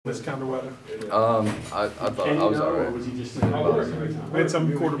this kind of weather? I thought I was all right. We had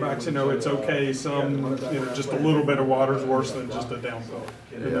some quarterbacks, it's okay. Some, just a little bit of water's worse than just a downfall.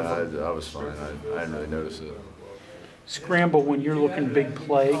 Yeah, I was fine. I didn't really notice it. Scramble when you're looking big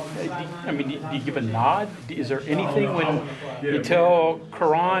play. Do you give a nod? Is there anything when you tell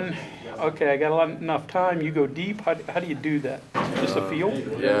Karan, okay, I got enough time, you go deep? How do you do that? Just a feel?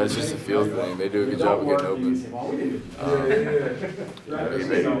 Yeah, it's just a feel thing. They do a good job of getting open. He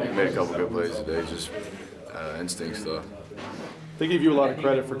made a couple good plays today, just instinct stuff. They give you a lot of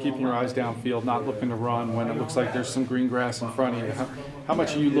credit for keeping your eyes downfield, not looking to run when it looks like there's some green grass in front of you. How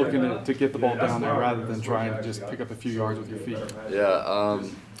much are you looking to get the ball down there rather than trying to just pick up a few yards with your feet? Yeah,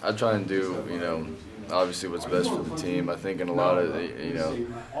 I try and do, obviously what's best for the team. I think in a lot of,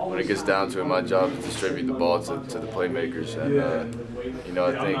 when it gets down to it, my job is to distribute the ball to the playmakers. And,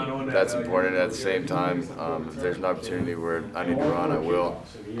 I think that's important. At the same time, if there's an opportunity where I need to run, I will.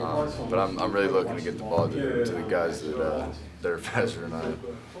 But I'm really looking to get the ball to the guys that are faster than I am.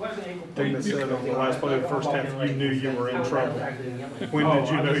 Dana said on the last play of the first half, you knew you were in trouble. When did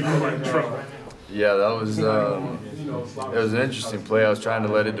you know you were in trouble? Yeah, that was it was an interesting play. I was trying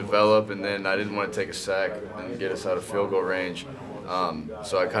to let it develop, and then I didn't want to take a sack and get us out of field goal range.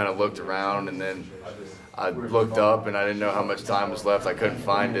 So I kind of looked around, and then I looked up, and I didn't know how much time was left. I couldn't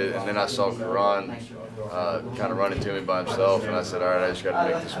find it, and then I saw Karan kind of running to me by himself, and I said, all right, I just got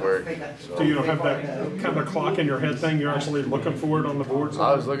to make this work. So you don't have that kind of clock in your head thing? You're actually looking for it on the board?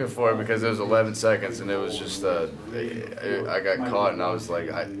 I was looking for it because it was 11 seconds, and it was just I got caught, and I was like,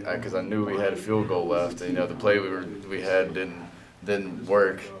 because I knew we had a field goal left. The play we had didn't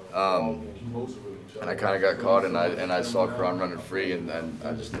work. And I kind of got caught, and I saw Karan running free, and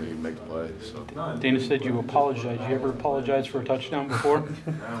I just knew he'd make the play. So. Dana said you apologized. You ever apologize for a touchdown before?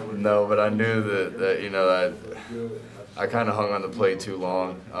 No, but I knew that I kind of hung on the play too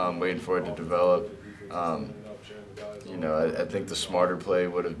long, waiting for it to develop. I think the smarter play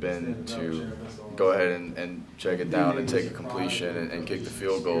would have been to go ahead and check it down and take a completion and kick the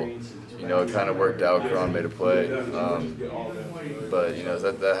field goal. It kind of worked out. Karan made a play, but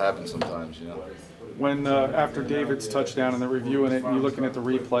that happens sometimes. When after David's touchdown and they're reviewing it and you're looking at the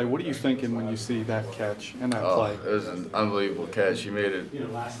replay, what are you thinking when you see that catch and that play? It was an unbelievable catch. He made it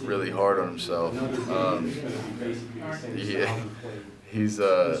really hard on himself. He's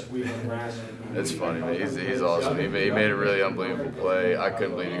it's funny, man. He's awesome. He made a really unbelievable play. I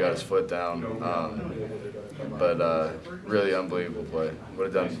couldn't believe he got his foot down. But really unbelievable play.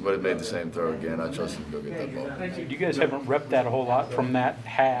 Would have made the same throw again. I trust him to go get that ball. You guys haven't repped that a whole lot from that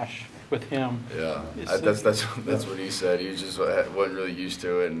hash with him. Yeah, that's what he said. He just wasn't really used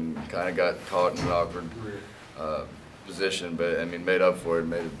to it and kind of got caught in an awkward position. But made up for it.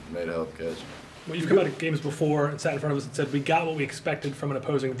 Made a hell of a catch. Well, you've come out of games before and sat in front of us and said we got what we expected from an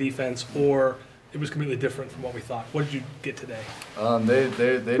opposing defense, or it was completely different from what we thought. What did you get today? They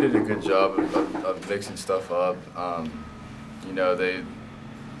did a good job of mixing stuff up.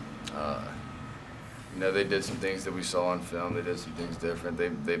 They did some things that we saw on film. They did some things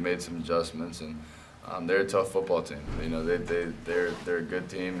different. They made some adjustments, and they're a tough football team. They're a good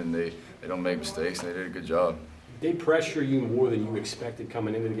team, and they don't make mistakes, and they did a good job. They pressure you more than you expected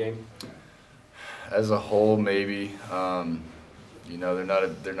coming into the game? As a whole, maybe. They're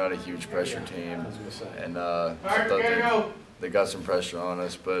not a huge pressure teim, and I thought they got some pressure on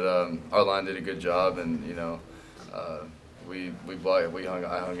us. But our line did a good job, and I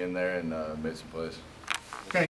hung in there and made some plays.